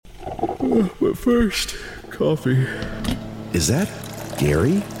But first, coffee. Is that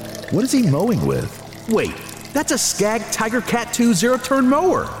Gary? What is he mowing with? Wait, that's a Skag Tiger Cat 2 zero-turn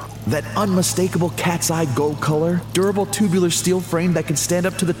mower. That unmistakable cat's eye gold color, durable tubular steel frame that can stand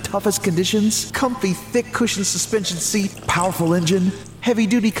up to the toughest conditions, comfy thick cushion suspension seat, powerful engine,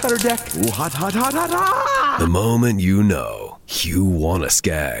 heavy-duty cutter deck. Ooh, hot, hot, hot, hot, hot! The moment you know, you want a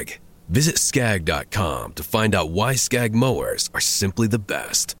Skag. Visit skag.com to find out why Skag mowers are simply the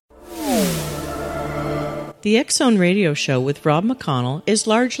best. The X Zone Radio Show with Rob McConnell is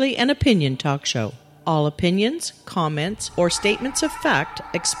largely an opinion talk show. All opinions, comments, or statements of fact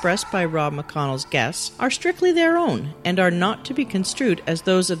expressed by Rob McConnell's guests are strictly their own and are not to be construed as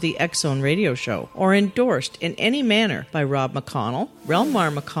those of the X Zone Radio Show or endorsed in any manner by Rob McConnell,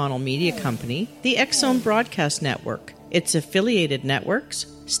 Relmar McConnell Media Company, the X Zone Broadcast Network, its affiliated networks,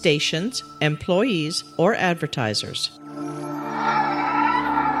 stations, employees, or advertisers.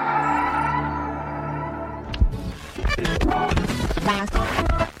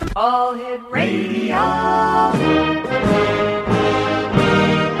 All Hit Radio.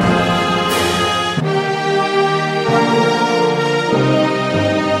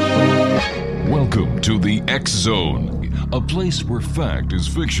 Welcome to the X Zone, a place where fact is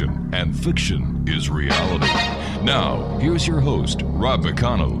fiction and fiction is reality. Now, here's your host, Rob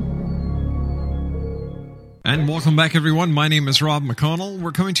McConnell. And welcome back, everyone. My name is Rob McConnell.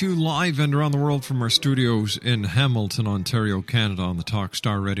 We're coming to you live and around the world from our studios in Hamilton, Ontario, Canada, on the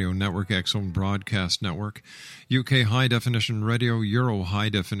Talkstar Radio Network, X Zone Broadcast Network, UK High Definition Radio, Euro High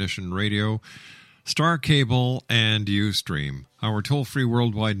Definition Radio, Star Cable, and Ustream. Our toll-free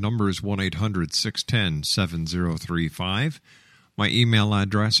worldwide number is 1-800-610-7035. My email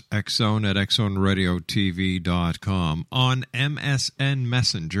address, xzone@xzoneradiotv.com. On MSN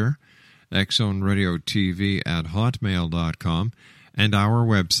Messenger, xzoneradiotv@hotmail.com, and our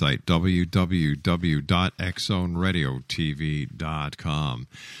website, www.xzoneradiotv.com.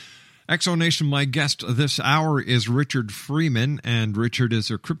 Exonation, my guest this hour is Richard Freeman, and Richard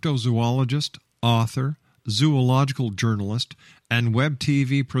is a cryptozoologist, author, zoological journalist, and web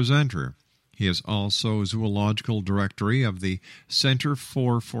TV presenter. He is also zoological director of the Center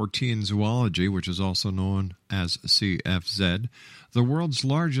for Fortean Zoology, which is also known as CFZ, the world's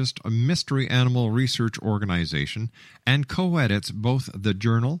largest mystery animal research organization, and co-edits both the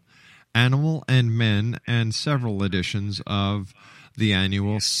journal Animal and Men and several editions of the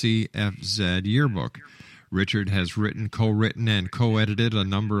annual CFZ yearbook. Richard has written, co-written, and co-edited a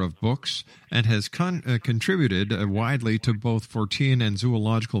number of books and has contributed widely to both Fortean and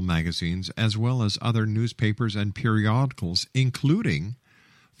zoological magazines, as well as other newspapers and periodicals, including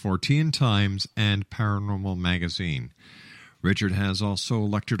Fortean Times and Paranormal Magazine. Richard has also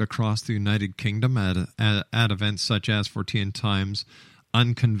lectured across the United Kingdom at events such as Fortean Times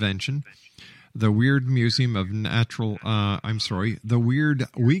Unconvention, the Weird Museum of the Weird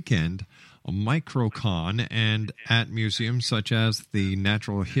Weekend Microcon, and at museums such as the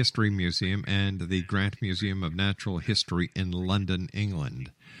Natural History Museum and the Grant Museum of Natural History in London, England.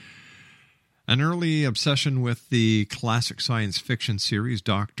 An early obsession with the classic science fiction series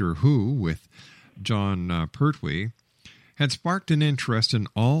Doctor Who with John Pertwee had sparked an interest in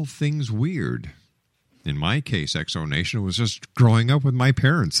all things weird. In my case, Exonation, was just growing up with my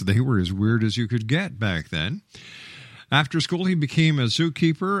parents. They were as weird as you could get back then. After school, he became a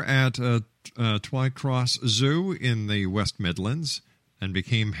zookeeper at Twycross Zoo in the West Midlands and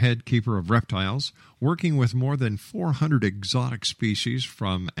became head keeper of reptiles, working with more than 400 exotic species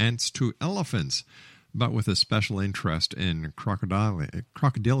from ants to elephants, but with a special interest in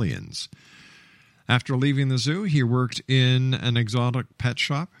crocodilians. After leaving the zoo, he worked in an exotic pet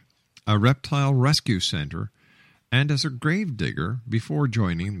shop, a reptile rescue center, and as a grave digger before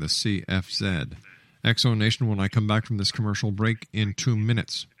joining the CFZ. Exonation when I come back from this commercial break in 2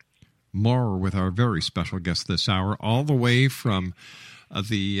 minutes. More with our very special guest this hour, all the way from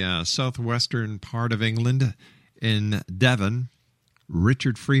the southwestern part of England in Devon.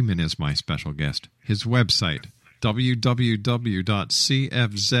 Richard Freeman is my special guest. His website,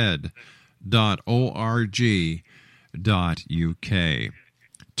 www.cfz.org.uk.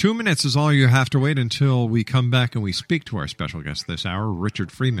 2 minutes is all you have to wait until we come back and we speak to our special guest this hour,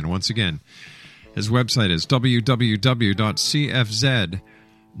 Richard Freeman, once again. His website is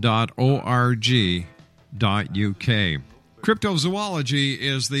www.cfz.org.uk. Cryptozoology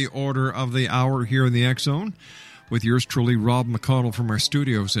is the order of the hour here in the X Zone, with yours truly, Rob McConnell, from our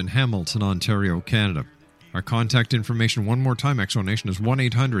studios in Hamilton, Ontario, Canada. Our contact information, one more time, Exonation, is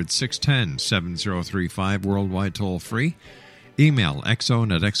 1-800-610-7035, worldwide toll-free. Email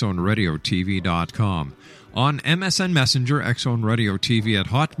xzone@xzoneradiotv.com. on MSN Messenger, X-Zone Radio TV at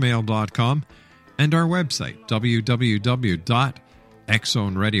hotmail.com, and our website,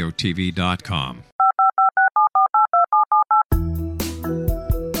 www.xzoneradiotv.com.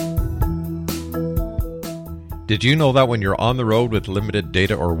 Did you know that when you're on the road with limited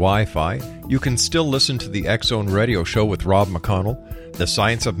data or Wi-Fi, you can still listen to the X-Zone Radio Show with Rob McConnell, The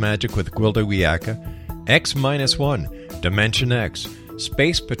Science of Magic with Gwilda Wiyaka, X-1, Dimension X,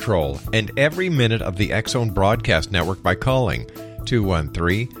 Space Patrol, and every minute of the X-Zone Broadcast Network by calling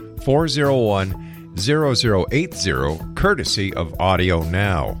 213-401-0080, courtesy of Audio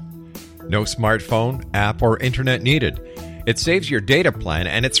Now. No smartphone, app, or internet needed. It saves your data plan,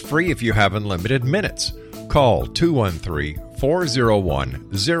 and it's free if you have unlimited minutes. Call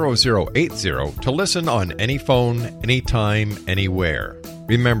 213-401-0080 to listen on any phone, anytime, anywhere.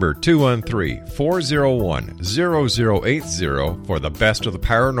 Remember, 213-401-0080 for the best of the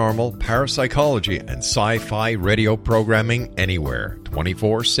paranormal, parapsychology, and sci-fi radio programming anywhere,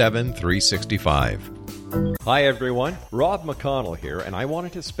 24/7, 365. Hi everyone, Rob McConnell here, and I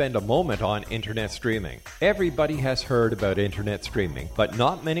wanted to spend a moment on internet streaming. Everybody has heard about internet streaming, but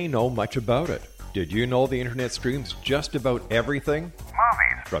not many know much about it. Did you know the internet streams just about everything?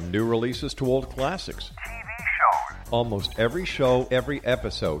 Movies. From new releases to old classics. TV shows. Almost every show, every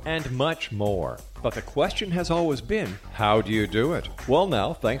episode, and much more. But the question has always been, how do you do it? Well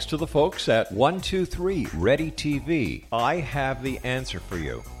now, thanks to the folks at 123 Ready TV, I have the answer for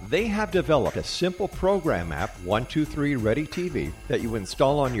you. They have developed a simple program app, 123 Ready TV, that you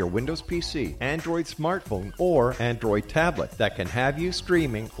install on your Windows PC, Android smartphone, or Android tablet that can have you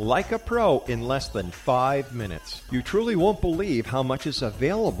streaming like a pro in less than 5 minutes. You truly won't believe how much is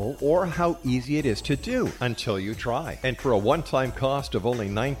available or how easy it is to do until you try. And for a one-time cost of only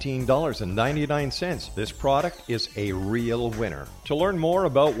 $19.99, this product is a real winner. To learn more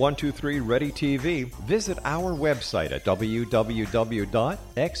about 123 Ready TV, visit our website at www.xzbn.net.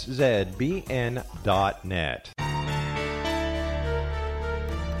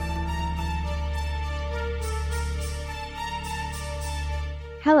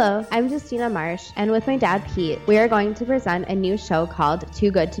 Hello, I'm Justina Marsh, and with my dad Pete, we are going to present a new show called Too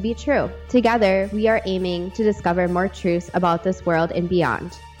Good to Be True. Together, we are aiming to discover more truths about this world and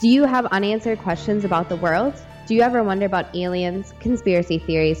beyond. Do you have unanswered questions about the world? Do you ever wonder about aliens, conspiracy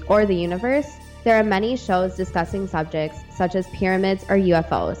theories, or the universe? There are many shows discussing subjects such as pyramids or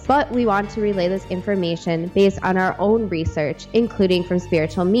UFOs, but we want to relay this information based on our own research, including from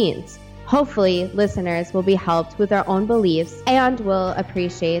spiritual means. Hopefully, listeners will be helped with their own beliefs and will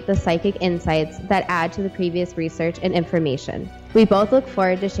appreciate the psychic insights that add to the previous research and information. We both look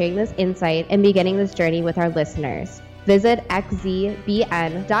forward to sharing this insight and beginning this journey with our listeners. Visit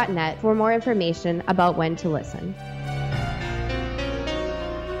xzbn.net for more information about when to listen.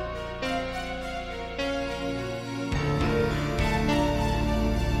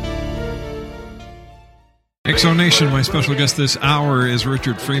 Exonation, my special guest this hour is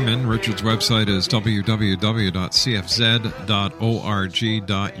Richard Freeman. Richard's website is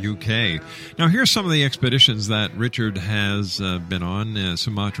www.cfz.org.uk. Now, here's some of the expeditions that Richard has been on.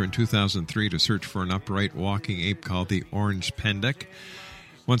 Sumatra in 2003 to search for an upright walking ape called the orange pendek.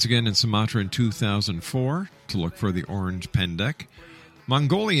 Once again in Sumatra in 2004 to look for the orange pendek.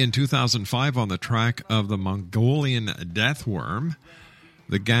 Mongolia in 2005 on the track of the Mongolian deathworm.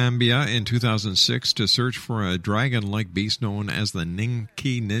 The Gambia in 2006 to search for a dragon-like beast known as the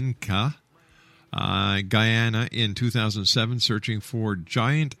Ninki Ninka. Guyana in 2007 searching for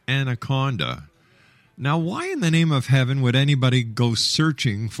giant anaconda. Now, why in the name of heaven would anybody go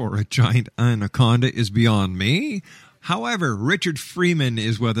searching for a giant anaconda is beyond me. However, Richard Freeman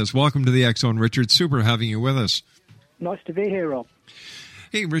is with us. Welcome to the X-Zone, Richard. Super having you with us. Nice to be here, Rob.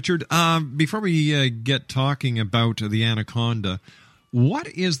 Hey, Richard, before we get talking about the anaconda, what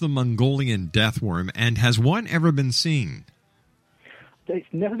is the Mongolian deathworm, and has one ever been seen? It's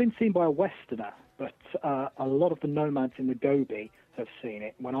never been seen by a Westerner, but a lot of the nomads in the Gobi have seen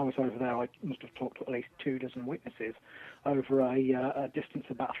it. When I was over there, I must have talked to at least 24 witnesses over a distance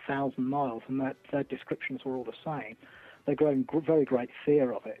of about 1,000 miles, and their descriptions were all the same. They're growing very great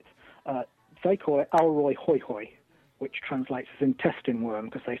fear of it. They call it Alroy Hoi Hoi, which translates as intestine worm,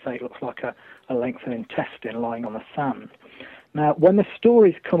 because they say it looks like a lengthened intestine lying on the sand. Now, when the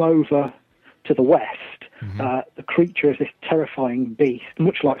stories come over to the West, the creature is this terrifying beast,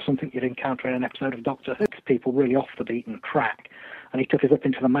 much like something you'd encounter in an episode of Doctor Who. People really off the beaten track. And he took us up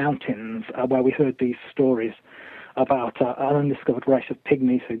into the mountains where we heard these stories about an undiscovered race of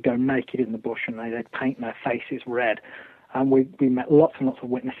pygmies who'd go naked in the bush and they'd paint their faces red and we met lots and lots of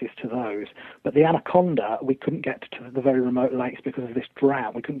witnesses to those. But the anaconda, we couldn't get to the very remote lakes because of this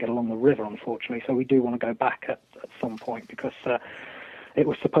drought. We couldn't get along the river, unfortunately, so we do want to go back at some point because it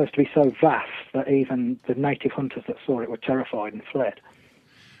was supposed to be so vast that even the native hunters that saw it were terrified and fled.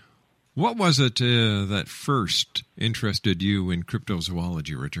 What was it that first interested you in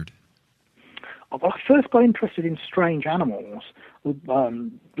cryptozoology, Richard? Well, I first got interested in strange animals,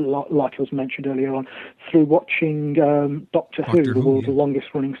 like was mentioned earlier on, through watching Doctor Who, the world's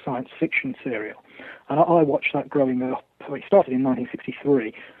longest-running science fiction serial. And I watched that growing up. It started in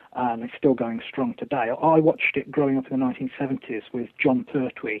 1963, and it's still going strong today. I watched it growing up in the 1970s with John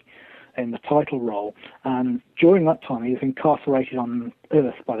Pertwee in the title role, and during that time he was incarcerated on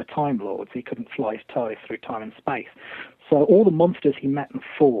Earth by the Time Lords. He couldn't fly his TARDIS through time and space. So all the monsters he met and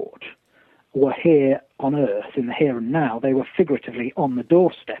fought were here on Earth, in the here and now. They were figuratively on the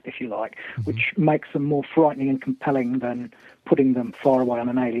doorstep, if you like, which makes them more frightening and compelling than putting them far away on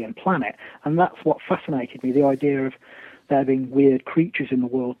an alien planet. And that's what fascinated me, the idea of there being weird creatures in the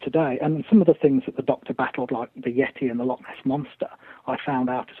world today. And some of the things that the Doctor battled, like the Yeti and the Loch Ness Monster, I found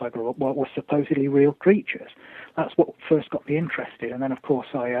out as I grew up, were supposedly real creatures. That's what first got me interested. And then, of course,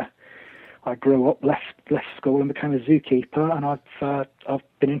 I grew up, left school and became a zookeeper, and I've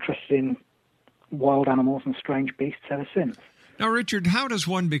been interested in wild animals and strange beasts ever since. Now, Richard, how does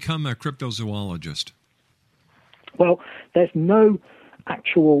one become a cryptozoologist? Well, there's no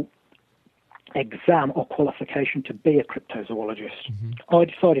actual exam or qualification to be a cryptozoologist. I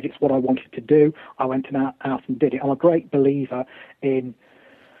decided it's what I wanted to do. I went out and did it. I'm a great believer in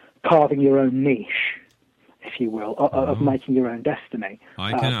carving your own niche, if you will, of making your own destiny.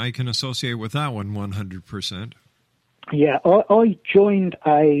 I can associate with that one 100%. Yeah, I joined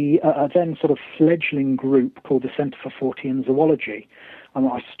a then sort of fledgling group called the Centre for Fortean Zoology, and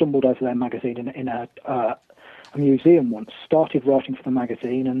I stumbled over their magazine in a museum once, started writing for the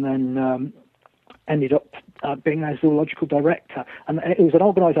magazine, and then ended up being their zoological director. And it was an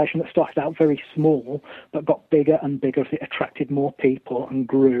organisation that started out very small, but got bigger and bigger as it attracted more people and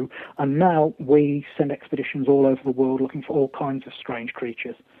grew. And now we send expeditions all over the world looking for all kinds of strange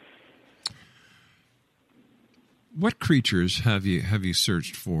creatures. What creatures have you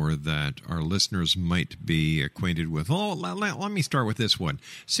searched for that our listeners might be acquainted with? Oh, let me start with this one.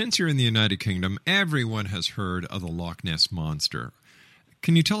 Since you're in the United Kingdom, everyone has heard of the Loch Ness Monster.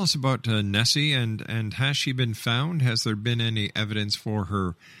 Can you tell us about Nessie, and has she been found? Has there been any evidence for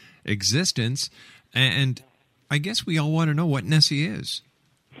her existence? And I guess we all want to know what Nessie is.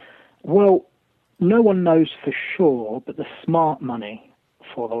 Well, no one knows for sure, but the smart money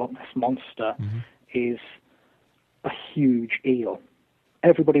for the Loch Ness Monster is a huge eel.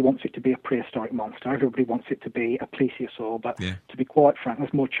 Everybody wants it to be a prehistoric monster. Everybody wants it to be a plesiosaur, but to be quite frank,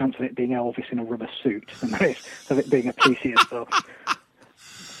 there's more chance of it being Elvis in a rubber suit than there is of it being a plesiosaur.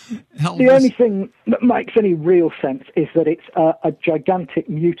 The only thing that makes any real sense is that it's a gigantic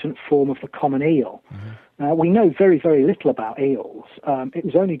mutant form of the common eel. We know very, very little about eels. It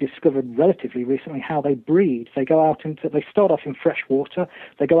was only discovered relatively recently how they breed. They start off in fresh water,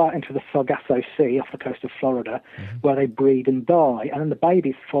 they go out into the Sargasso Sea off the coast of Florida, where they breed and die, and then the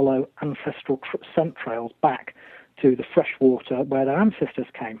babies follow ancestral scent trails back to the fresh water where their ancestors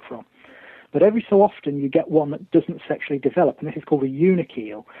came from. But every so often you get one that doesn't sexually develop, and this is called a eunuch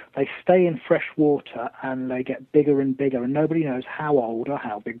eel. They stay in fresh water and they get bigger and bigger, and nobody knows how old or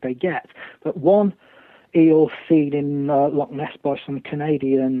how big they get. But one eel seen in Loch Ness by some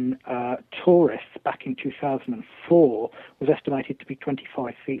Canadian tourists back in 2004 was estimated to be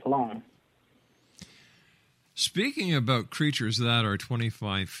 25 feet long. Speaking about creatures that are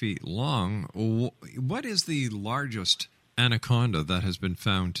 25 feet long, what is the largest anaconda that has been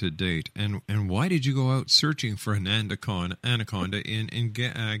found to date, and why did you go out searching for an anaconda in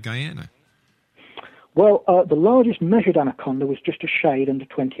Guyana? Well, the largest measured anaconda was just a shade under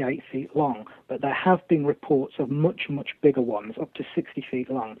 28 feet long, but there have been reports of much, much bigger ones, up to 60 feet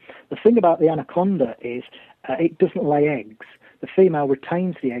long. The thing about the anaconda is it doesn't lay eggs. The female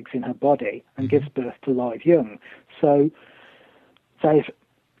retains the eggs in her body and gives birth to live young. So they've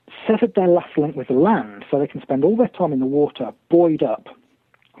severed their last link with the land so they can spend all their time in the water, buoyed up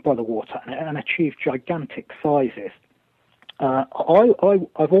by the water, and achieve gigantic sizes. I've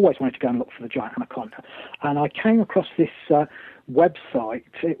always wanted to go and look for the giant anaconda, and I came across this website.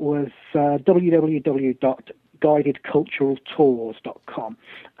 It was www.guidedculturaltours.com,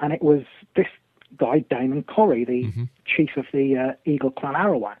 and it was this guy, Damon Corrie, the chief of the Eagle Clan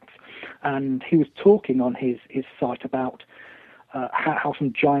Arawaks, and he was talking on his site about how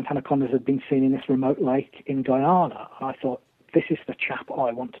some giant anacondas had been seen in this remote lake in Guyana. And I thought, this is the chap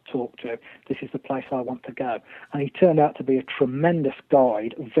I want to talk to. This is the place I want to go. And he turned out to be a tremendous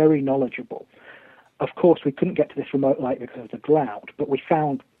guide, very knowledgeable. Of course, we couldn't get to this remote lake because of the drought, but we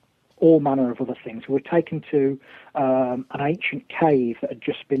found all manner of other things. We were taken to an ancient cave that had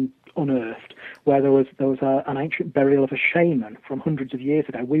just been unearthed, where there was an ancient burial of a shaman from hundreds of years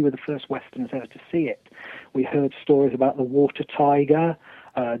ago. We were the first Westerners ever to see it. We heard stories about the water tiger,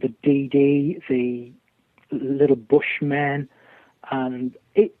 the Dee, the little bushmen, and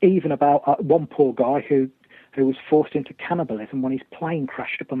even about one poor guy who was forced into cannibalism when his plane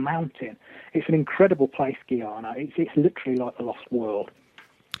crashed up a mountain. It's an incredible place, Guyana. It's literally like the lost world.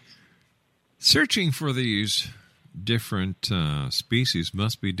 Searching for these different species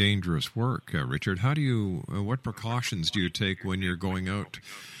must be dangerous work, Richard. How do you? What precautions do you take when you're going out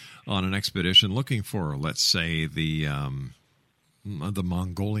on an expedition looking for, let's say, the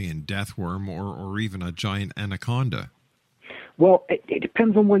Mongolian deathworm or even a giant anaconda? Well, it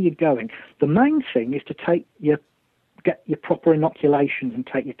depends on where you're going. The main thing is to get your proper inoculations and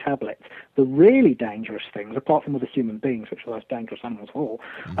take your tablets. The really dangerous things, apart from other human beings, which are the most dangerous animals of all,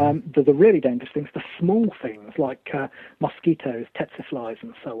 the really dangerous things, the small things like mosquitoes, tsetse flies,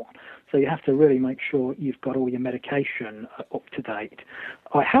 and so on. So you have to really make sure you've got all your medication up to date.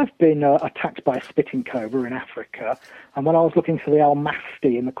 I have been attacked by a spitting cobra in Africa, and when I was looking for the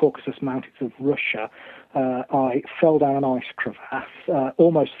Almasty in the Caucasus Mountains of Russia, I fell down an ice crevasse,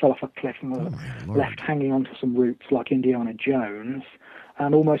 almost fell off a cliff and was left hanging onto some roots like Indiana Jones,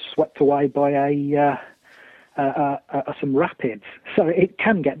 and almost swept away by some rapids. So it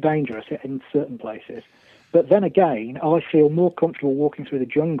can get dangerous in certain places. But then again, I feel more comfortable walking through the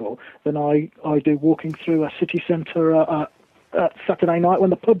jungle than I do walking through a city centre Saturday night when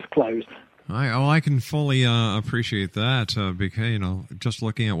the pub's closed. I can fully appreciate that because, just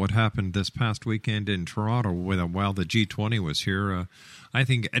looking at what happened this past weekend in Toronto while the G20 was here, I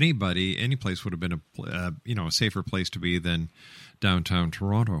think any place would have been a safer place to be than downtown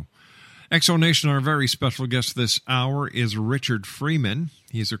Toronto. Exonation, our very special guest this hour is Richard Freeman.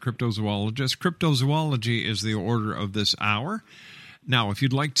 He's a cryptozoologist. Cryptozoology is the order of this hour. Now, if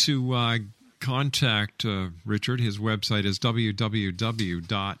you'd like to contact Richard, his website is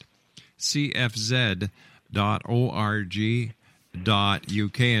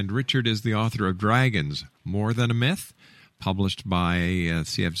www.cfz.org.uk, and Richard is the author of Dragons, More Than a Myth, published by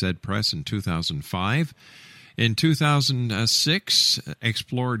CFZ Press in 2005. In 2006,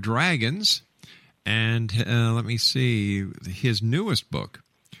 Explore Dragons, and let me see, his newest book,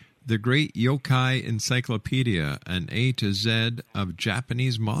 The Great Yokai Encyclopedia, an A to Z of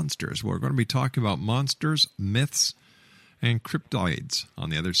Japanese monsters. We're going to be talking about monsters, myths, and cryptoids on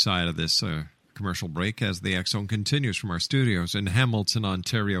the other side of this commercial break as the X Zone continues from our studios in Hamilton,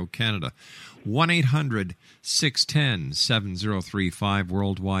 Ontario, Canada. 1-800-610-7035,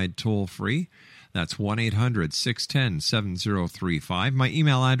 worldwide toll-free. That's 1-800-610-7035. My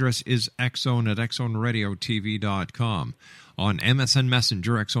email address is xzone@xzoneradiotv.com. On MSN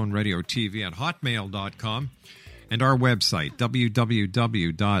Messenger, xzoneradiotv at hotmail.com. And our website,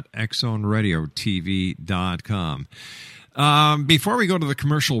 www.xzoneradiotv.com. Before we go to the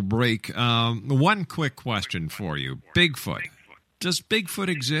commercial break, one quick question for you. Bigfoot. Does Bigfoot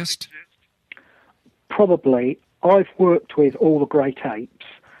exist? Probably. I've worked with all the great apes,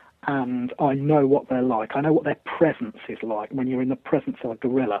 and I know what they're like. I know what their presence is like. When you're in the presence of a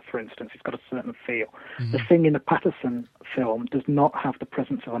gorilla, for instance, it's got a certain feel. Mm-hmm. The thing in the Patterson film does not have the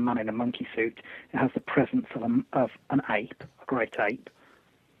presence of a man in a monkey suit. It has the presence of an ape, a great ape.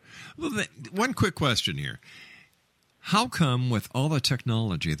 Well, one quick question here. How come with all the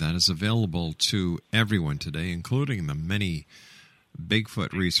technology that is available to everyone today, including the many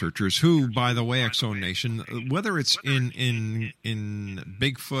Bigfoot researchers who, by the way, X Zone Nation, whether it's in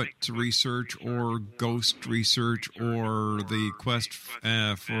Bigfoot research or ghost research or the quest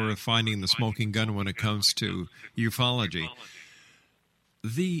for finding the smoking gun when it comes to ufology,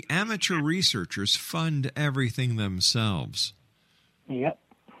 the amateur researchers fund everything themselves. Yep.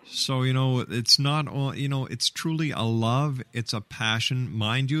 So, it's not, it's truly a love. It's a passion.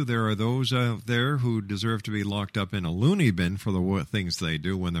 Mind you, there are those out there who deserve to be locked up in a loony bin for the things they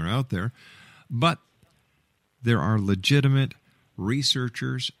do when they're out there. But there are legitimate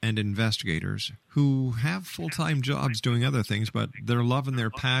researchers and investigators who have full-time jobs doing other things, but their love and their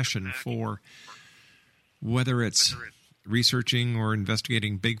passion for whether it's researching or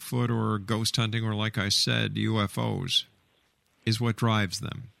investigating Bigfoot or ghost hunting or, like I said, UFOs is what drives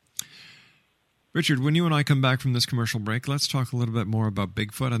them. Richard, when you and I come back from this commercial break, let's talk a little bit more about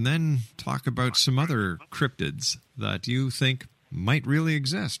Bigfoot and then talk about some other cryptids that you think might really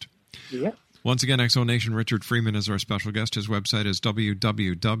exist. Yeah. Once again, Exonation, Richard Freeman is our special guest. His website is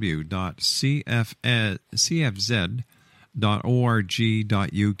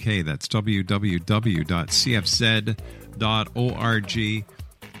www.cfz.org.uk. That's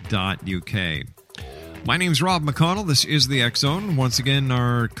www.cfz.org.uk. My name's Rob McConnell. This is the X-Zone. Once again,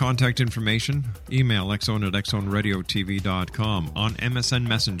 our contact information, email xzone@xzoneradiotv.com. On MSN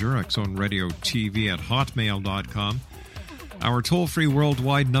Messenger, xzoneradiotv@hotmail.com. Our toll-free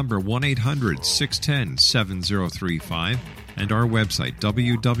worldwide number, 1-800-610-7035. And our website,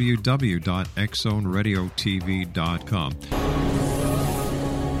 www.xzoneradiotv.com.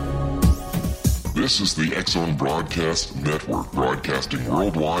 This is the X-Zone Broadcast Network, broadcasting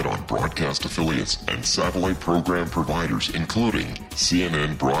worldwide on broadcast affiliates and satellite program providers, including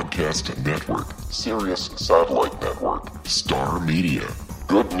CNN Broadcast Network, Sirius Satellite Network, Star Media,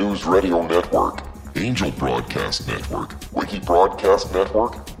 Good News Radio Network, Angel Broadcast Network, Wiki Broadcast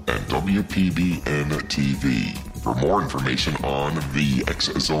Network, and WPBN TV. For more information on the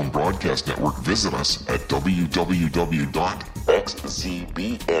X-Zone Broadcast Network, visit us at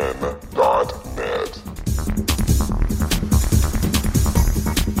www.xzbn.net.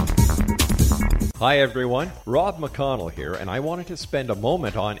 Hi everyone, Rob McConnell here, and I wanted to spend a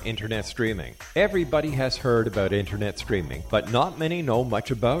moment on internet streaming. Everybody has heard about internet streaming, but not many know much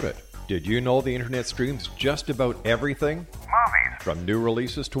about it. Did you know the internet streams just about everything? Movies. From new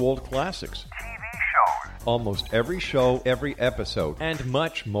releases to old classics. TV shows. Almost every show, every episode, and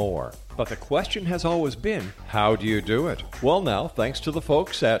much more. But the question has always been, how do you do it? Well now, thanks to the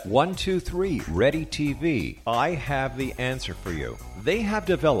folks at 123 Ready TV, I have the answer for you. They have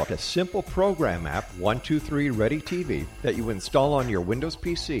developed a simple program app, 123 Ready TV, that you install on your Windows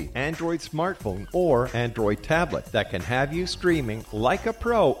PC, Android smartphone, or Android tablet that can have you streaming like a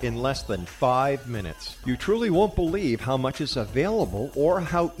pro in less than 5 minutes. You truly won't believe how much is available or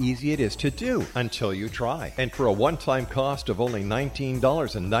how easy it is to do until you try. And for a one-time cost of only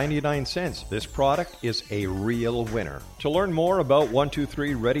 $19.99, this product is a real winner. To learn more about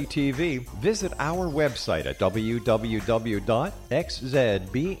 123 Ready TV, visit our website at www.xzbn.net.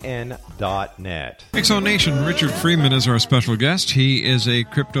 Exonation, Richard Freeman is our special guest. He is a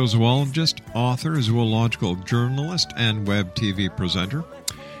cryptozoologist, author, zoological journalist, and web TV presenter.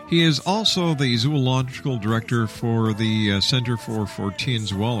 He is also the zoological director for the Center for Fortean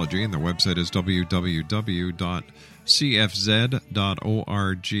Zoology, and the website is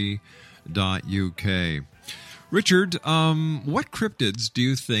www.cfz.org.uk. Richard, what cryptids do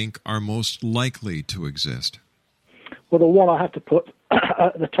you think are most likely to exist? Well, the one I have to put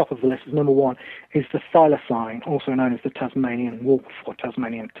at the top of the list as number one is the thylacine, also known as the Tasmanian wolf or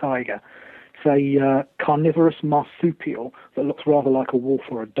Tasmanian tiger. It's a carnivorous marsupial that looks rather like a wolf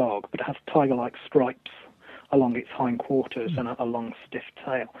or a dog, but it has tiger-like stripes along its hindquarters and a long, stiff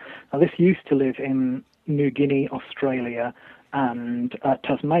tail. Now, this used to live in New Guinea, Australia, and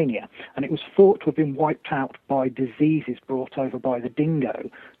Tasmania, and it was thought to have been wiped out by diseases brought over by the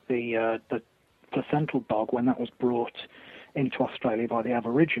dingo, the placental dog, when that was brought into Australia by the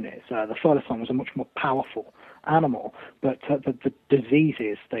Aborigines. The thylacine was a much more powerful animal, but the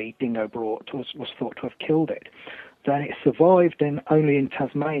diseases the dingo brought was thought to have killed it. Then it survived only in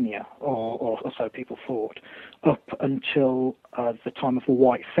Tasmania, or so people thought, up until the time of the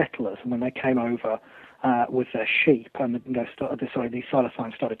white settlers, and when they came over with their sheep, and the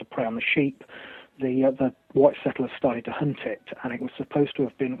thylacine started to prey on the sheep. The white settlers started to hunt it, and it was supposed to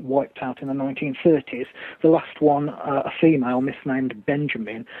have been wiped out in the 1930s. The last one, a female misnamed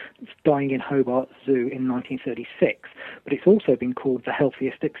Benjamin, dying in Hobart Zoo in 1936. But it's also been called the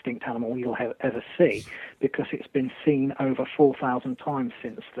healthiest extinct animal you'll ever see, because it's been seen over 4,000 times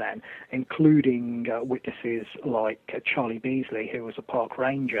since then, including witnesses like Charlie Beasley, who was a park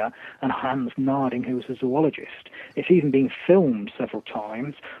ranger, and Hans Narding, who was a zoologist. It's even been filmed several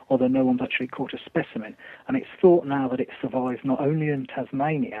times, although no one's actually caught a specimen. And it's thought now that it survives not only in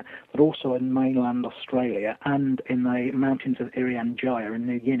Tasmania, but also in mainland Australia and in the mountains of Irian Jaya in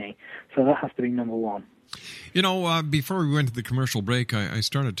New Guinea. So that has to be number one. You know, before we went to the commercial break, I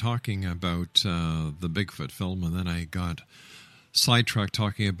started talking about the Bigfoot film, and then I got sidetracked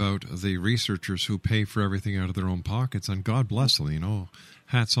talking about the researchers who pay for everything out of their own pockets, and God bless them, you know,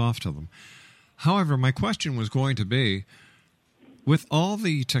 hats off to them. However, my question was going to be, with all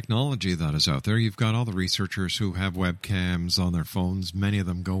the technology that is out there, you've got all the researchers who have webcams on their phones. Many of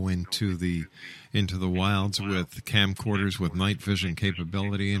them go into the wilds with camcorders with night vision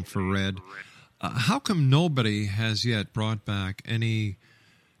capability, infrared. How come nobody has yet brought back any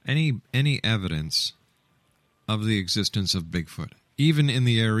evidence of the existence of Bigfoot, even in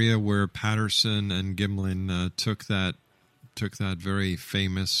the area where Patterson and Gimlin took that very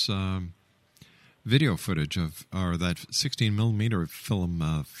famous video footage or that 16 millimeter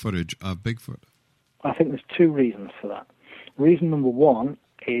film footage of Bigfoot? I think there's two reasons for that. Reason number one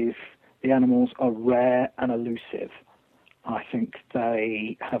is the animals are rare and elusive. I think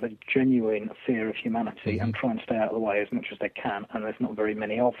they have a genuine fear of humanity and try and stay out of the way as much as they can, and there's not very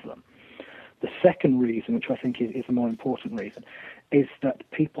many of them. The second reason, which I think is the more important reason, is that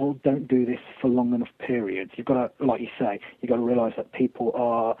people don't do this for long enough periods. You've got to, like you say, you've got to realise that people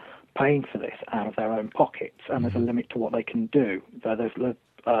are paying for this out of their own pockets, and there's a limit to what they can do. There's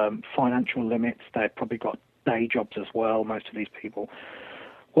financial limits. They've probably got day jobs as well, most of these people.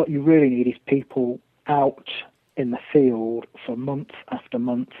 What you really need is people out in the field for month after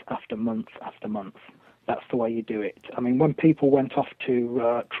month after month after month. That's the way you do it. I mean, when people went off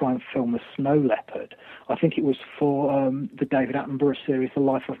to try and film a snow leopard, I think it was for the David Attenborough series, The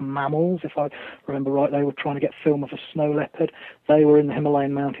Life of Mammals, if I remember right, they were trying to get film of a snow leopard. They were in the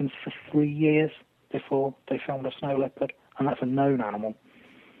Himalayan mountains for 3 years before they filmed a snow leopard, and that's a known animal.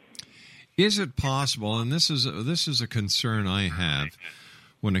 Is it possible, and this is a concern I have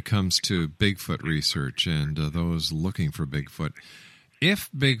when it comes to Bigfoot research and those looking for Bigfoot,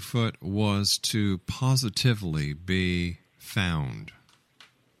 if Bigfoot was to positively be found,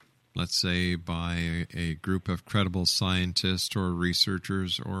 let's say by a group of credible scientists or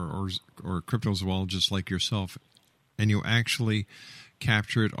researchers or cryptozoologists like yourself, and you actually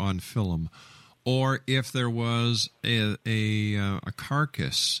capture it on film, or if there was a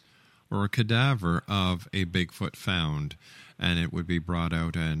carcass or a cadaver of a Bigfoot found, and it would be brought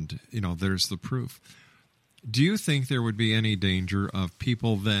out, and, there's the proof. Do you think there would be any danger of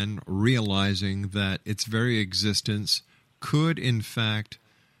people then realizing that its very existence could, in fact,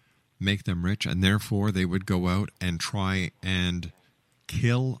 make them rich, and therefore they would go out and try and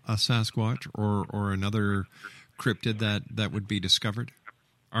kill a Sasquatch or another cryptid that would be discovered?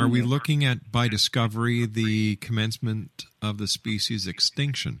 Are we looking at, by discovery, the commencement of the species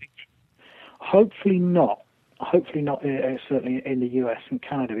extinction? Hopefully not. Hopefully not, certainly in the US and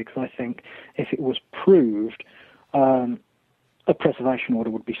Canada, because I think if it was proved, a preservation order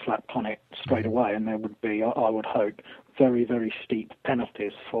would be slapped on it straight away, and there would be, I would hope, very, very steep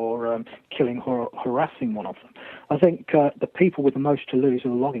penalties for killing or harassing one of them. I think the people with the most to lose are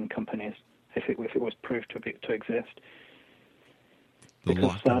the logging companies, if it was proved to exist. The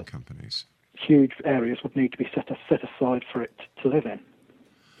logging companies. Huge areas would need to be set aside for it to live in.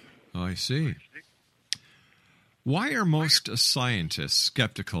 I see. Why are most scientists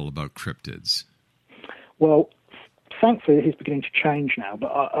skeptical about cryptids? Well, thankfully it is beginning to change now,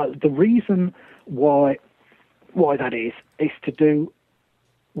 but the reason why that is to do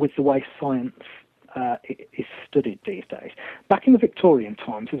with the way science is studied these days. Back in the Victorian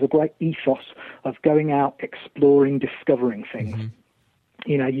times, there's a great ethos of going out, exploring, discovering things.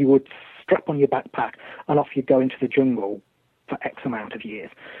 Mm-hmm. You would strap on your backpack and off you go into the jungle for X amount of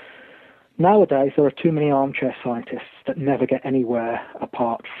years. Nowadays, there are too many armchair scientists that never get anywhere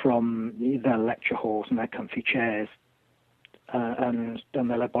apart from their lecture halls and their comfy chairs and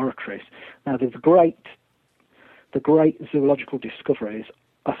their laboratories. Now, the great zoological discoveries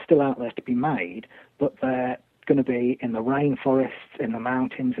are still out there to be made, but they're going to be in the rainforests, in the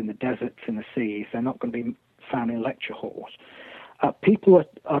mountains, in the deserts, in the seas. They're not going to be found in lecture halls. People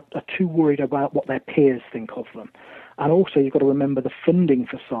are too worried about what their peers think of them. And also, you've got to remember the funding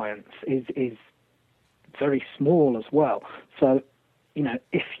for science is very small as well. So,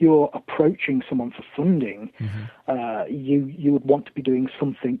 if you're approaching someone for funding, you would want to be doing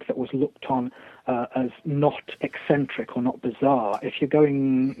something that was looked on as not eccentric or not bizarre. If you're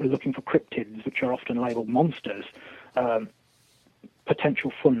going looking for cryptids, which are often labelled monsters,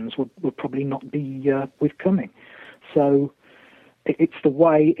 potential funds would probably not be forthcoming. So it's the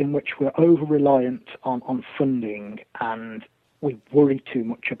way in which we're over-reliant on funding, and we worry too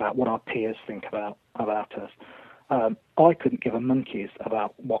much about what our peers think about us. I couldn't give a monkeys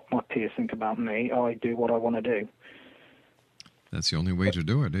about what my peers think about me. I do what I want to do. That's the only way to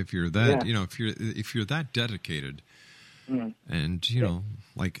do it. If you're that, if you're that dedicated, and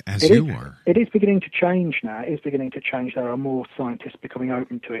like as you are, it is beginning to change now. It is beginning to change. There are more scientists becoming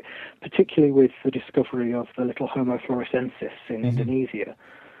open to it, particularly with the discovery of the little Homo floresiensis in Indonesia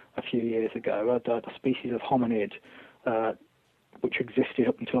a few years ago. A species of hominid, which existed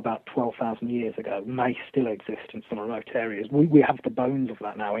up until about 12,000 years ago, may still exist in some remote areas. We have the bones of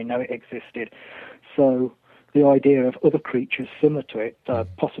that now. We know it existed. So the idea of other creatures similar to it,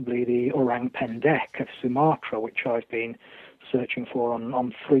 possibly the orang pendek of Sumatra, which I've been searching for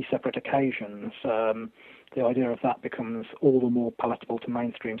on 3 separate occasions, the idea of that becomes all the more palatable to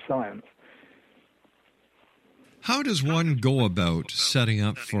mainstream science. How does one go about setting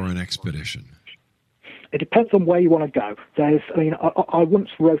up for an expedition? It depends on where you want to go. I once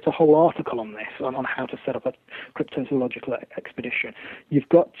wrote a whole article on this, on how to set up a cryptozoological expedition. You've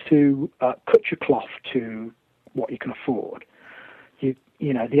got to cut your cloth to what you can afford.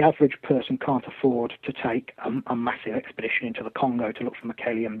 The average person can't afford to take a massive expedition into the Congo to look for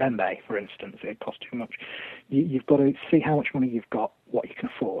Mekele and Mbembe, for instance. It costs too much. You've got to see how much money you've got, what you can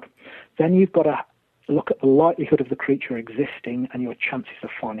afford. Then you've got to look at the likelihood of the creature existing and your chances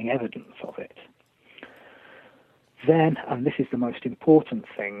of finding evidence of it. Then, and this is the most important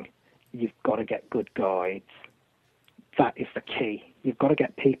thing, you've got to get good guides. That is the key. You've got to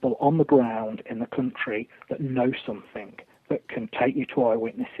get people on the ground in the country that know something, that can take you to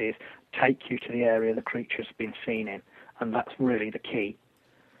eyewitnesses, take you to the area the creature's been seen in. And that's really the key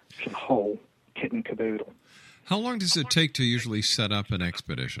to the whole kit and caboodle. How long does it take to usually set up an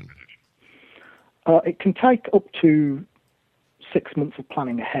expedition? It can take up to 6 months of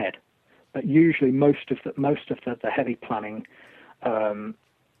planning ahead, but usually most of the heavy planning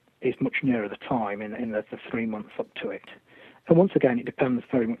is much nearer the time in the 3 months up to it. And once again, it depends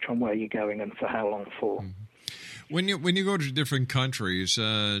very much on where you're going and for how long for. Mm-hmm. When you go to different countries,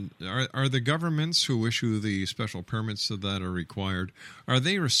 are the governments who issue the special permits that are required, are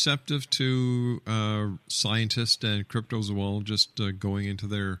they receptive to scientists and cryptozoologists going into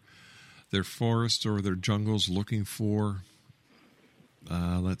their forests or their jungles looking for,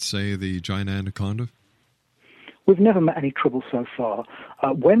 let's say, the giant anaconda? We've never met any trouble so far.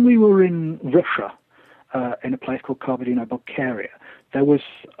 When we were in Russia, in a place called Kabardino-Balkaria, there was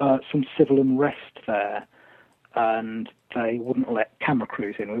some civil unrest there, and they wouldn't let camera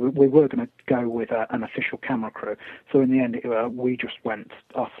crews in. We were going to go with an official camera crew, so in the end we just went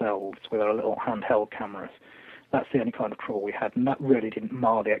ourselves with our little handheld cameras. That's the only kind of trawl we had, and that really didn't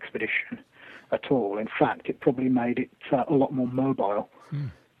mar the expedition at all. In fact, it probably made it a lot more mobile.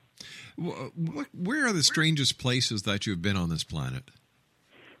 Where are the strangest places that you've been on this planet?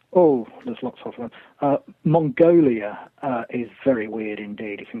 Oh, there's lots of them. Mongolia is very weird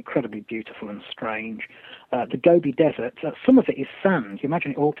indeed. It's incredibly beautiful and strange. The Gobi Desert, some of it is sand. You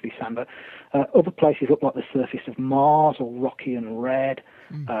imagine it ought to be sand, but other places look like the surface of Mars, all rocky and red.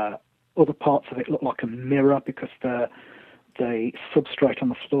 Other parts of it look like a mirror because the substrate on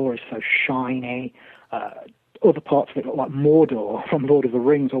the floor is so shiny. Other parts of it look like Mordor from Lord of the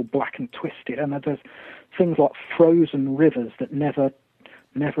Rings, all black and twisted. And there's things like frozen rivers that never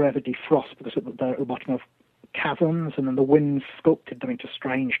ever defrost because they're at the bottom of caverns, and then the wind sculpted them into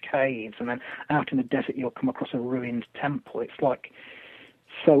strange caves. And then out in the desert, you'll come across a ruined temple. It's like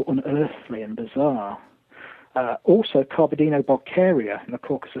so unearthly and bizarre. Also, Kabardino-Balkaria in the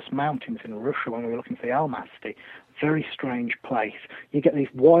Caucasus Mountains in Russia, when we were looking for the Almasty, very strange place. You get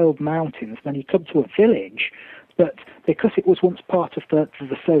these wild mountains, then you come to a village, but because it was once part of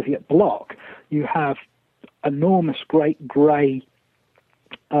the Soviet bloc, you have enormous, great grey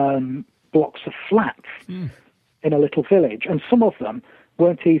blocks of flats in a little village, and some of them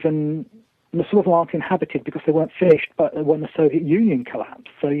aren't inhabited because they weren't finished but when the Soviet Union collapsed.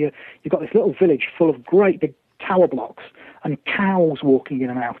 So you've got this little village full of great big tower blocks and cows walking in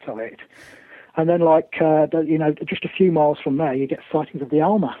and out of it. And then, just a few miles from there, you get sightings of the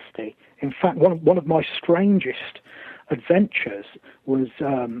Almasty. In fact, one of my strangest adventures was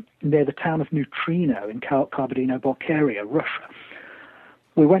near the town of Neutrino in Kabardino-Balkaria, Russia.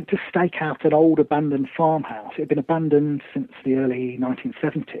 We went to stake out an old abandoned farmhouse. It had been abandoned since the early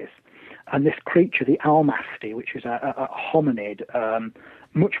 1970s. And this creature, the Almasty, which is a hominid,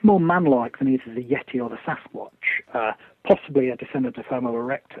 much more man-like than either the Yeti or the Sasquatch, possibly a descendant of Homo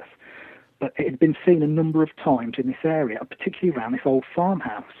erectus. But it had been seen a number of times in this area, particularly around this old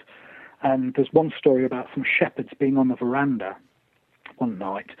farmhouse. And there's one story about some shepherds being on the veranda one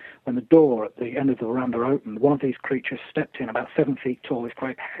night. When the door at the end of the veranda opened, one of these creatures stepped in, about 7 feet tall, this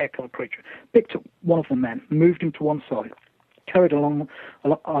great hair-coloured creature, picked up one of the men, moved him to one side, carried along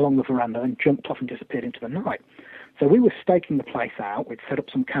the veranda, and jumped off and disappeared into the night. So we were staking the place out. We'd set up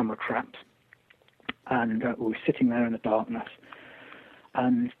some camera traps, and we were sitting there in the darkness.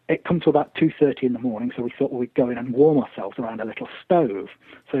 And it come to about 2:30 in the morning, so we thought we'd go in and warm ourselves around a little stove.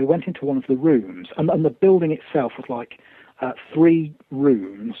 So we went into one of the rooms, and the building itself was like 3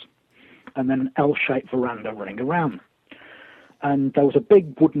 rooms, and then an L-shaped veranda running around. And there was a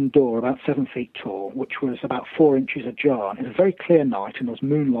big wooden door about 7 feet tall, which was about 4 inches ajar. And it was a very clear night, and there was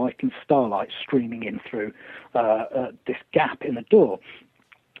moonlight and starlight streaming in through this gap in the door.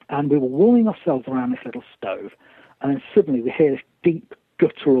 And we were warming ourselves around this little stove, and then suddenly we hear this deep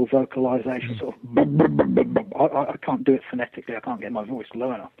guttural vocalization, sort of, I can't do it phonetically, I can't get my voice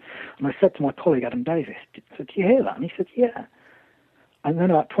low enough. And I said to my colleague Adam Davis, I said, "Do you hear that?" And he said, "Yeah." And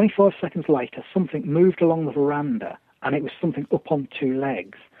then about 25 seconds later, something moved along the veranda, and it was something up on two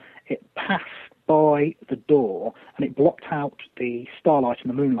legs. It passed by the door, and it blocked out the starlight and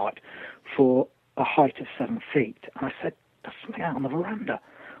the moonlight for a height of 7 feet. And I said, there's something out on the veranda.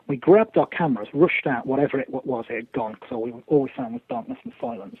 We grabbed our cameras, rushed out, whatever it was, it had gone, because all we found was darkness and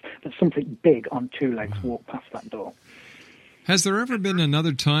silence. But something big on two legs walked past that door. Has there ever been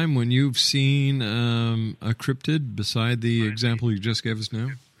another time when you've seen a cryptid beside the example you just gave us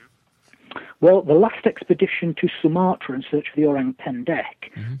now? Well, the last expedition to Sumatra in search of the orang pendek,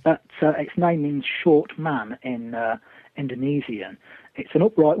 its name means short man in Indonesian. It's an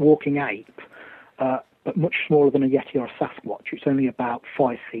upright walking ape, but much smaller than a Yeti or a Sasquatch. It's only about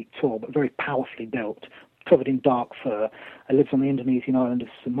 5 feet tall, but very powerfully built, covered in dark fur. It lives on the Indonesian island of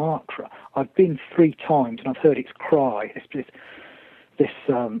Sumatra. I've been 3 times, and I've heard its cry, this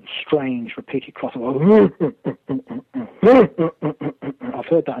strange repeated cry. I've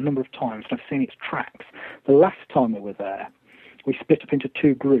heard that a number of times, and I've seen its tracks. The last time we were there, we split up into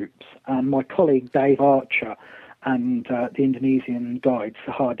 2 groups, and my colleague Dave Archer and the Indonesian guide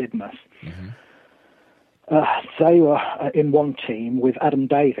Sahar Didmas, they were in one team with Adam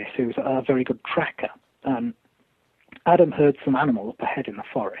Davis, who's a very good tracker. Adam heard some animal up ahead in the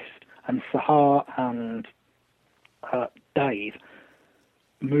forest, and Sahar and Dave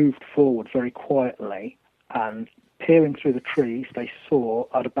moved forward very quietly, and peering through the trees, they saw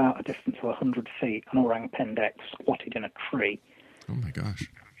at about a distance of 100 feet an orang pendek squatted in a tree. Oh my gosh.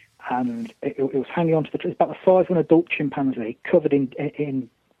 And it was hanging onto the tree. It's about the size of an adult chimpanzee, covered in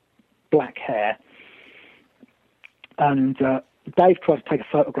black hair. And Dave tried to take a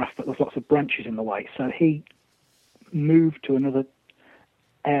photograph, but there was lots of branches in the way, so he moved to another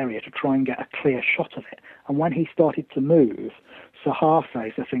area to try and get a clear shot of it. And when he started to move, Sahar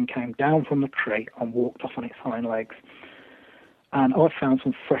says the thing came down from the tree and walked off on its hind legs. And I found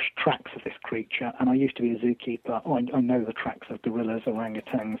some fresh tracks of this creature, and I used to be a zookeeper. I know the tracks of gorillas,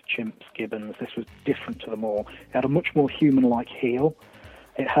 orangutans, chimps, gibbons. This was different to them all. It had a much more human-like heel.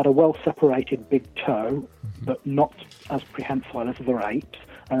 It had a well-separated big toe, but not as prehensile as other apes,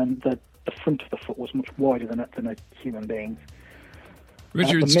 and the front of the foot was much wider than a human being's.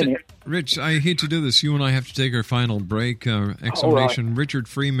 Rich, I hate to do this. You and I have to take our final break. Exonation. Right. Richard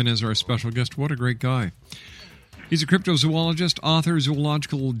Freeman is our special guest. What a great guy. He's a cryptozoologist, author,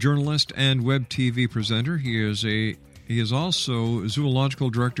 zoological journalist, and web TV presenter. He is also zoological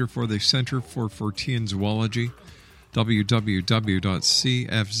director for the Center for Fortean Zoology, www.cfz.org.uk.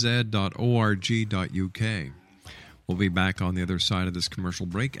 We'll be back on the other side of this commercial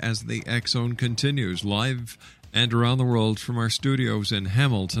break as the X Zone continues live and around the world from our studios in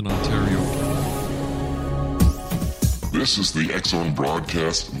Hamilton, Ontario. This is the X Zone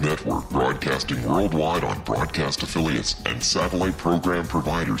Broadcast Network, broadcasting worldwide on broadcast affiliates and satellite program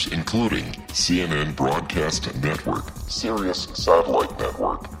providers, including CNN Broadcast Network, Sirius Satellite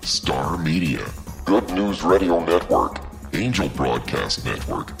Network, Star Media, Good News Radio Network, Angel Broadcast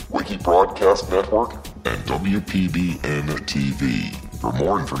Network, Wiki Broadcast Network, and WPBN TV. For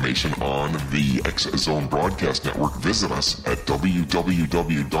more information on the X Zone Broadcast Network, visit us at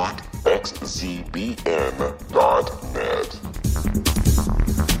www.xzbn.net.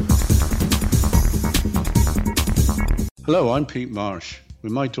 Hello, I'm Pete Marsh.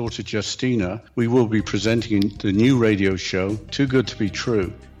 With my daughter Justina, we will be presenting the new radio show, Too Good to Be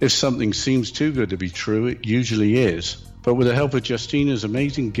True. If something seems too good to be true, it usually is. But with the help of Justina's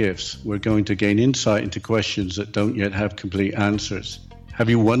amazing gifts, we're going to gain insight into questions that don't yet have complete answers. Have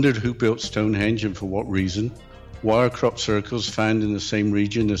you wondered who built Stonehenge and for what reason? Why are crop circles found in the same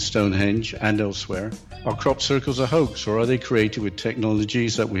region as Stonehenge and elsewhere? Are crop circles a hoax, or are they created with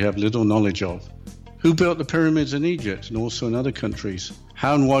technologies that we have little knowledge of? Who built the pyramids in Egypt and also in other countries?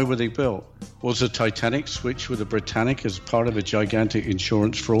 How and why were they built? Was the Titanic switched with the Britannic as part of a gigantic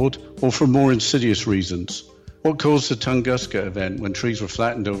insurance fraud, or for more insidious reasons? What caused the Tunguska event when trees were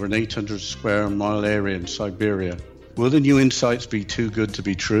flattened over an 800 square mile area in Siberia? Will the new insights be too good to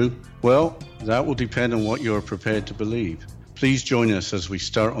be true? Well, that will depend on what you are prepared to believe. Please join us as we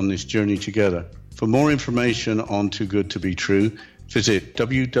start on this journey together. For more information on Too Good to Be True, visit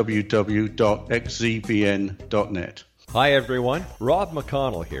www.xzbn.net. Hi everyone, Rob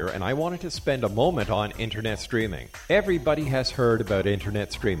McConnell here, and I wanted to spend a moment on internet streaming. Everybody has heard about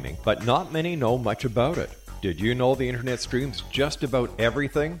internet streaming, but not many know much about it. Did you know the internet streams just about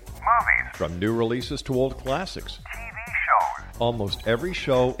everything? Movies. From new releases to old classics. TV shows. Almost every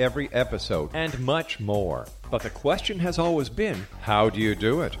show, every episode, and much more. But the question has always been, how do you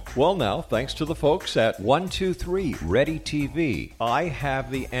do it? Well, now, thanks to the folks at 123 Ready TV, I have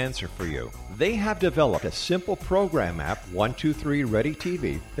the answer for you. They have developed a simple program app, 123 Ready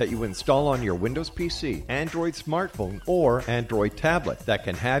TV, that you install on your Windows PC, Android smartphone, or Android tablet that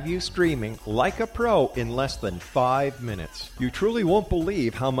can have you streaming like a pro in less than 5 minutes. You truly won't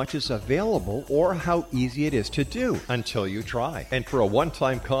believe how much is available or how easy it is to do until you try. And for a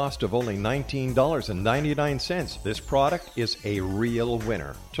one-time cost of only $19.99, this product is a real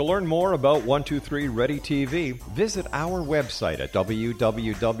winner. To learn more about 123 Ready TV, visit our website at www.xzbn.net.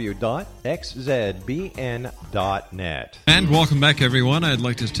 And welcome back, everyone. I'd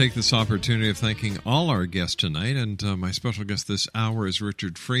like to take this opportunity of thanking all our guests tonight, and my special guest this hour is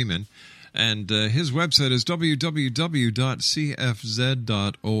Richard Freeman. And his website is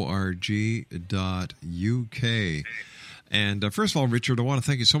www.cfz.org.uk. And first of all, Richard, I want to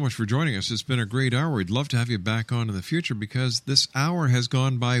thank you so much for joining us. It's been a great hour. We'd love to have you back on in the future because this hour has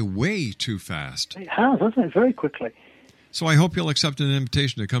gone by way too fast. It has, hasn't it? Very quickly. So I hope you'll accept an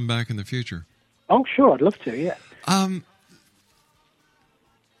invitation to come back in the future. Oh, sure. I'd love to, yeah.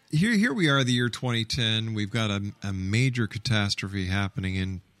 Here we are, the year 2010. We've got a major catastrophe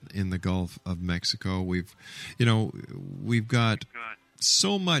happening in the Gulf of Mexico. We've got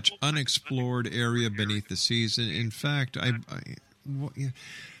so much unexplored area beneath the seas. And in fact,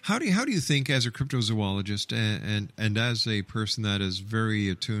 how do you think, as a cryptozoologist and as a person that is very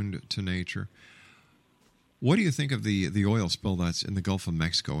attuned to nature, what do you think of the oil spill that's in the Gulf of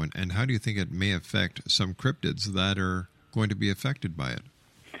Mexico, and how do you think it may affect some cryptids that are going to be affected by it?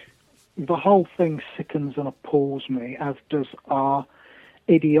 The whole thing sickens and appalls me, as does our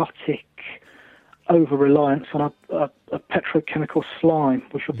idiotic over-reliance on a petrochemical slime.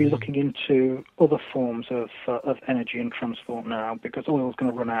 We should be looking into other forms of energy and transport now, because oil's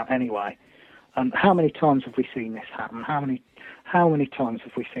going to run out anyway. And how many times have we seen this happen? How many times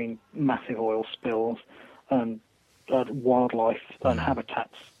have we seen massive oil spills and wildlife and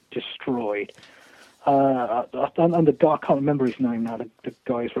habitats destroyed? And the guy, I can't remember his name now, the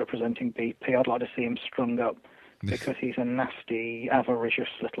guy who's representing BP, I'd like to see him strung up because he's a nasty, avaricious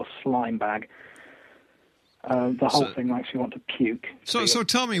little slime bag. The whole thing makes me want to puke. So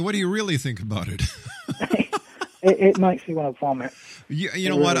tell me, what do you really think about it? It makes me want to vomit. You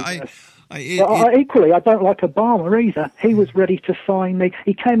know what? Equally, I don't like Obama either. He was ready to sign me.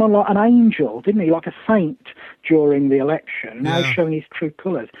 He came on like an angel, didn't he? Like a saint during the election. Now showing his true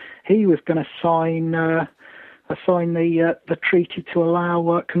colours. He was going to sign the treaty to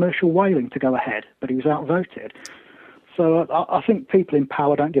allow commercial whaling to go ahead, but he was outvoted. So I think people in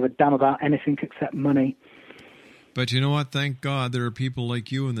power don't give a damn about anything except money. But you know what? Thank God there are people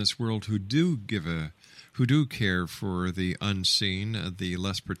like you in this world who do care for the unseen, the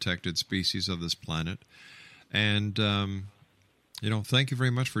less protected species of this planet. And, thank you very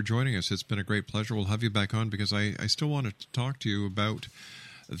much for joining us. It's been a great pleasure. We'll have you back on because I still wanted to talk to you about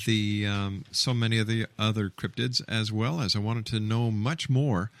so many of the other cryptids, as well as I wanted to know much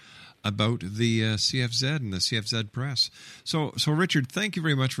more about the CFZ and the CFZ Press. So Richard, thank you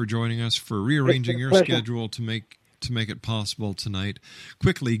very much for joining us, for rearranging your schedule to make it possible tonight.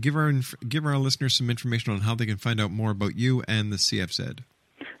 Quickly, give our listeners some information on how they can find out more about you and the CFZ.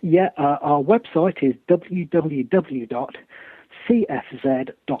 Yeah, our website is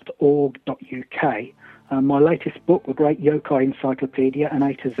www.cfz.org.uk. My latest book, The Great Yokai Encyclopedia, an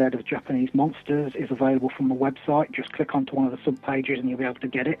A to Z of Japanese monsters, is available from the website. Just click onto one of the sub-pages and you'll be able to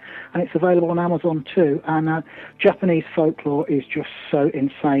get it. And it's available on Amazon too. And Japanese folklore is just so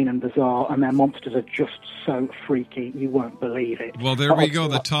insane and bizarre, and their monsters are just so freaky, you won't believe it. Well, there we go.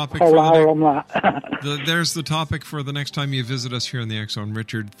 The topic there's the topic for the next time you visit us here in the X-Zone.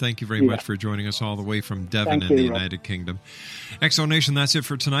 Richard, thank you very much for joining us all the way from Devon in the United Kingdom. X-Zone Nation, that's it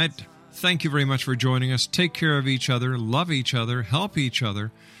for tonight. Thank you very much for joining us. Take care of each other, love each other, help each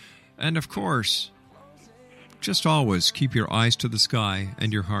other, and of course, just always keep your eyes to the sky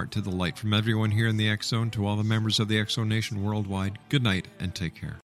and your heart to the light. From everyone here in the X-Zone to all the members of the X-Zone Nation worldwide, good night and take care.